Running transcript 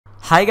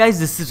Hi guys,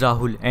 this is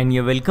Rahul and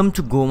you're welcome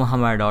to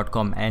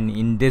GoMahamaya.com, and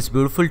in this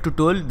beautiful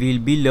tutorial we'll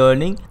be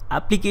learning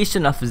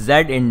application of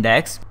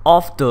Z-index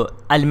of the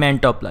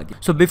Elementor plugin.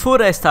 So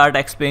before I start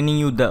explaining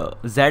you the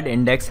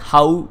Z-index,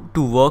 how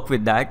to work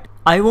with that,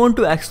 I want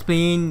to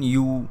explain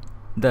you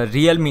the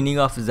real meaning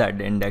of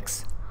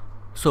Z-index.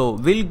 So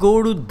we'll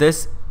go to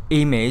this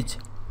image.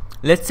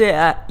 Let's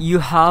say you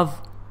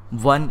have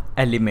one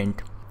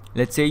element.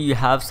 Let's say you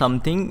have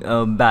something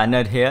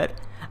banner here,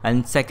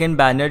 and second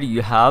banner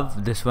you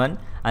have this one,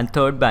 and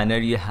third banner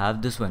you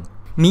have this one.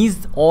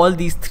 Means all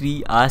these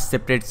three are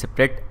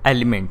separate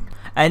element,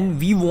 and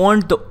we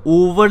want the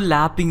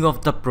overlapping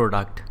of the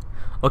product.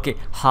 Okay,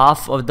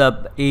 half of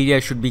the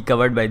area should be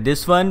covered by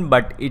this one,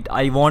 but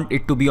I want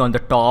it to be on the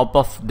top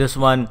of this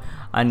one,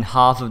 and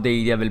half of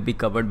the area will be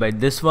covered by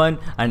this one,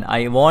 and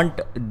I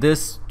want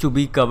this to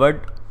be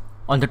covered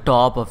on the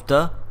top of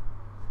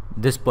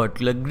this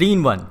particular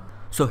green one.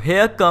 So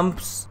here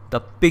comes the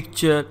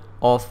picture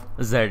of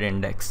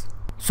Z-index.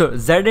 So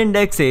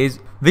Z-index says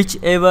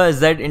whichever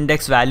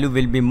Z-index value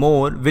will be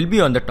more will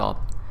be on the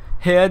top.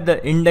 Here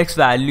the index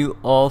value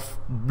of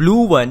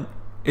blue one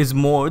is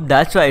more,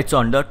 that's why it's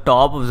on the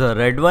top of the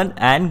red one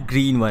and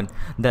green one.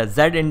 The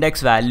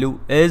Z-index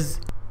value is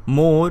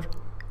more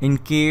in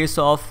case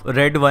of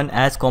red one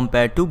as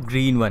compared to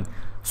green one.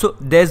 So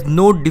there's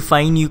no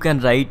define, you can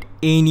write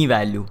any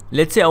value.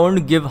 Let's say I want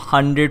to give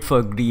 100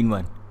 for green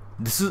one.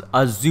 This is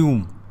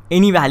assume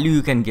any value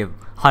you can give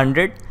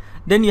 100.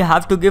 Then you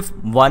have to give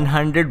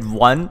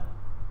 101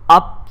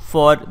 up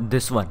for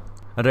this one,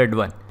 red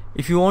one.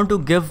 If you want to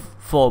give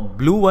for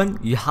blue one,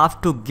 you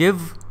have to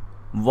give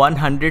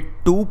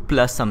 102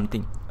 plus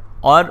something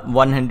or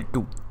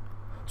 102,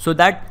 so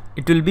that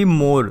it will be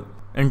more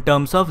in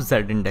terms of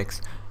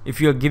Z-index. If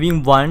you are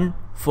giving 1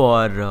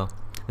 for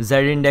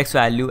Z-index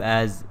value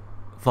as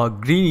for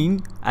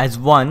green as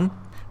 1,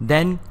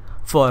 then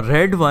for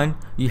red one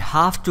you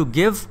have to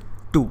give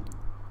 2,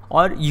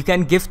 or you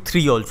can give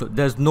 3 also.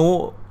 There's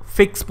no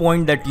fixed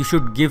point that you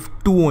should give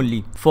 2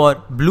 only. For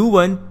blue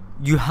one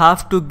you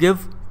have to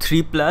give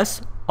 3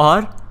 plus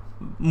or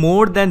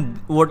more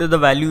than what is the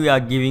value you are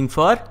giving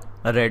for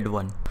a red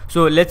one.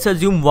 So let's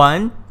assume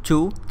 1,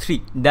 2,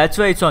 3. That's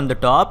why it's on the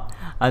top,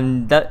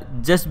 and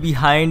just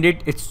behind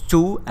it it's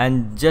 2,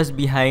 and just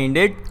behind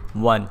it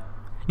 1.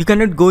 You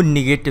cannot go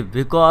negative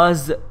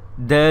because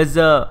there's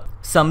a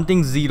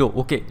something 0.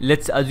 Okay,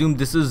 let's assume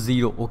this is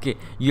 0. Okay,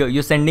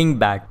 you're sending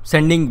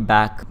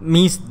back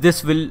means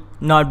this will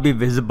not be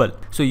visible,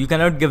 so you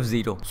cannot give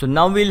 0. So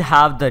now we'll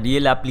have the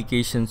real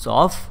applications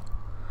of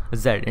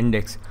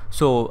Z-index.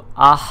 So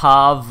I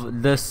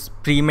have this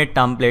pre-made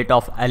template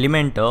of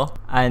Elementor,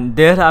 and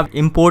there I've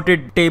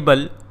imported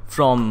table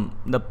from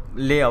the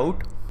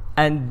layout,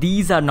 and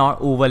these are not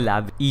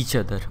overlap each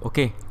other.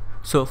 Okay,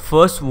 so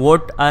first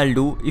what I'll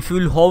do, if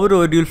you'll hover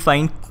over, you'll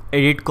find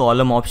edit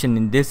column option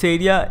in this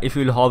area. If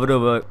you'll hover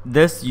over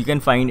this, you can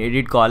find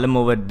edit column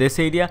over this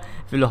area.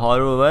 If you'll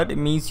hover over, it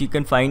means you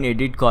can find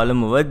edit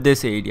column over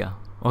this area.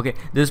 Okay,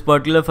 this is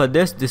particular for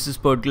this is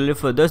particular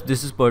for this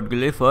is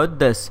particular for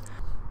this.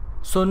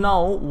 So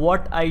now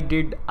what I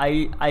did,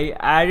 I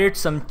added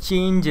some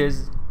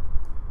changes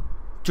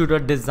to the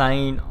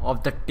design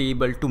of the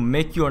table to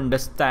make you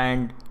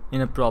understand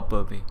in a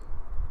proper way.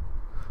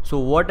 So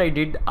what I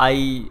did,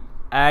 I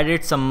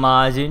added some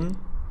margin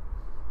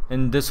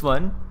in this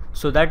one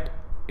so that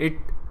it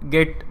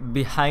get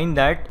behind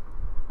that,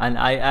 and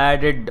I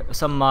added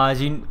some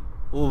margin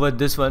over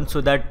this one so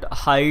that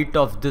height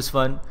of this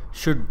one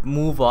should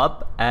move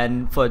up,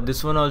 and for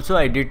this one also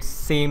I did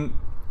same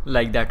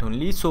like that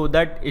only, so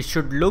that it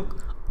should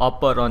look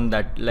upper on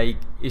that, like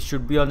it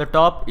should be on the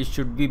top, it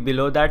should be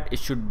below that, it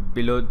should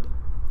below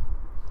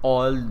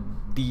all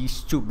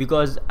these two,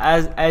 because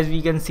as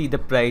we can see the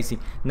pricing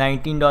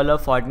 $19,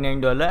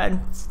 $49 and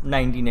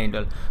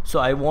 $99. So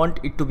I want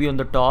it to be on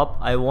the top,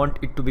 I want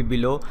it to be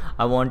below,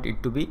 I want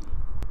it to be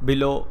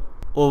below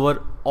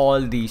over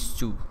all these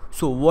two.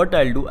 So what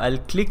I'll do, I'll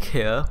click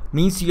here,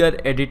 means you are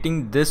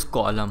editing this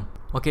column.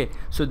 Okay,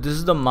 so this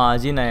is the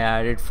margin I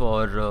added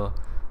for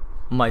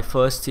my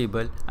first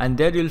table, and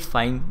there you'll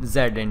find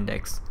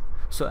Z-index.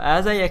 So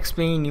as I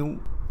explained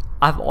you,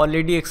 I've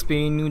already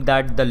explained you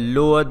that the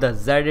lower the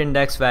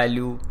Z-index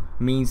value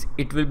means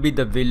it will be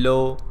the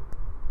below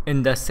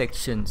in the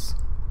sections.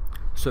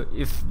 So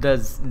if the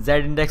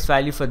Z-index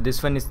value for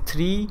this one is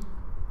 3,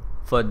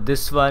 for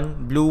this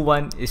one blue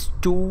one is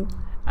 2,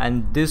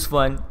 and this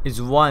one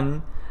is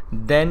 1,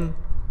 then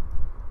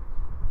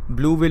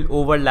blue will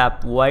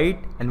overlap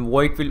white and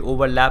white will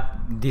overlap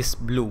this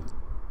blue.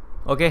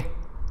 Okay,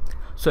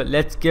 so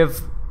let's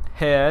give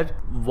here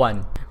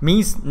 1,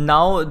 means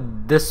now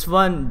this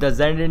one, the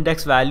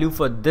Z-index value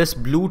for this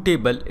blue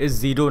table is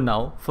 0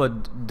 now, for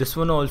this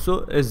one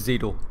also is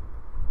 0.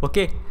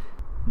 Okay,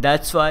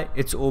 that's why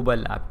it's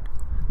overlapped.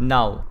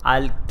 Now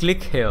I'll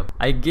click here,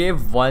 I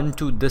gave 1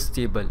 to this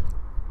table,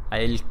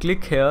 I'll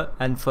click here,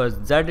 and for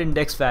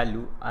Z-index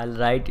value I'll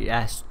write it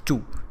as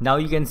 2. Now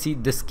you can see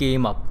this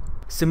came up.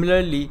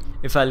 Similarly,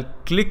 if I'll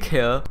click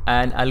here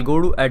and I'll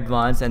go to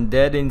advanced, and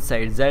there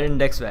inside z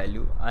index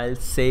value I'll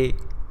say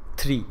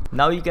 3.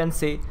 Now you can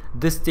say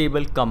this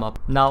table come up.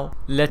 Now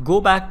let's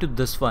go back to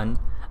this one,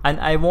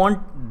 and I want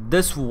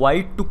this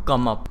white to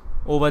come up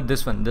over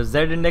this one. The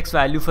z index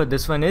value for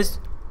this one is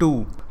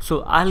 2,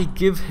 so I'll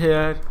give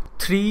here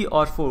 3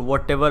 or 4,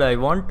 whatever I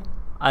want.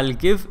 I'll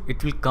give,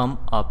 it will come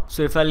up.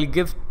 So if I'll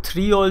give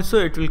 3 also,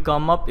 it will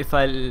come up. If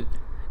I'll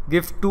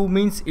give 2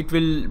 means it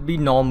will be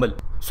normal.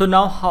 So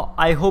now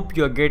I hope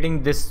you're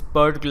getting this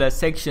particular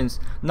sections.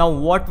 Now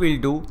what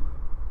we'll do,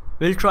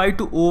 we'll try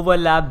to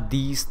overlap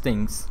these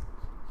things.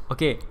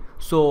 Okay,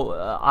 so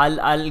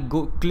I'll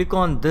go click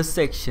on this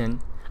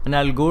section, and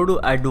I'll go to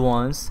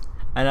advanced,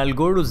 and I'll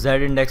go to z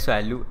index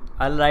value.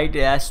 I'll write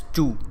it as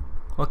 2.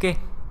 Okay,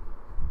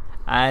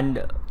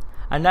 and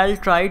I'll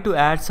try to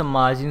add some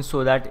margin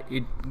so that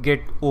it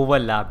get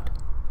overlapped,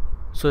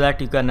 so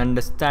that you can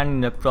understand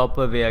in a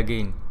proper way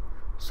again.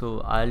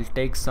 So I'll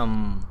take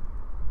some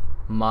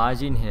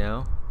margin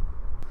here.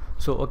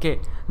 So okay,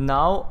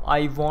 now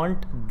I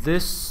want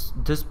this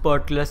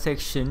particular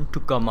section to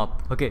come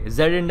up. Okay,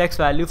 z index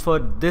value for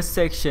this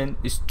section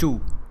is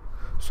 2.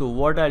 So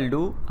what I'll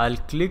do, I'll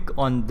click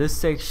on this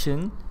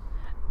section,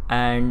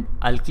 and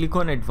I'll click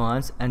on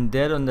advanced, and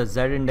there on the z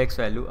index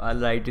value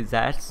I'll write it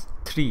as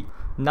 3.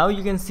 Now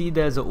you can see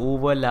there's a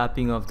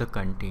overlapping of the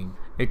content.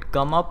 It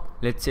come up.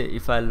 Let's say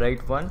if I'll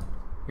write 1,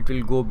 it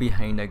will go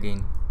behind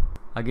again.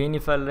 Again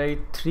if I'll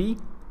write 3,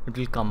 it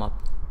will come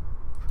up.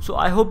 So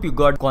I hope you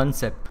got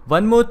concept.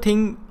 One more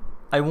thing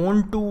I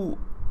want to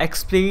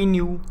explain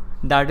you,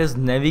 that is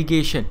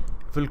navigation.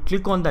 If you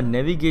click on the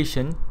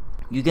navigation,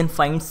 you can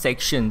find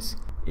sections.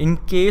 In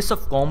case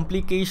of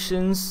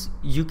complications,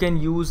 you can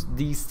use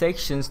these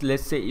sections.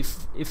 Let's say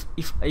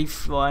if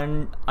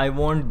I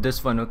want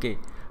this one. Okay,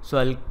 so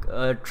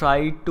I'll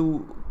try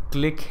to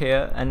click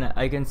here, and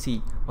I can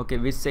see, okay,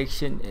 which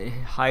section,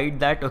 hide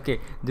that.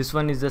 Okay, this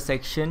one is the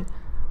section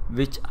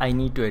which I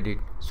need to edit.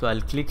 So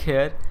I'll click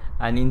here,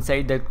 and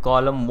inside that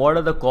column, what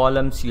are the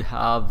columns you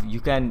have, you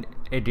can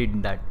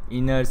edit that.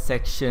 Inner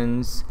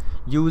sections,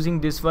 using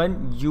this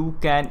one you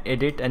can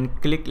edit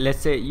and click. Let's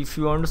say if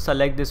you want to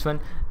select this one,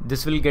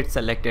 this will get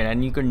selected,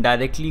 and you can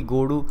directly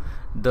go to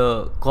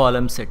the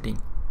column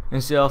setting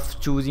instead of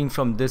choosing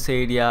from this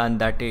area and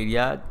that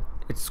area.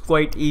 It's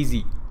quite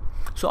easy.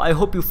 So I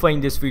hope you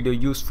find this video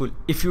useful.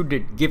 If you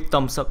did, give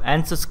thumbs up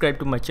and subscribe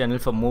to my channel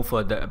for more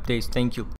further updates. Thank you.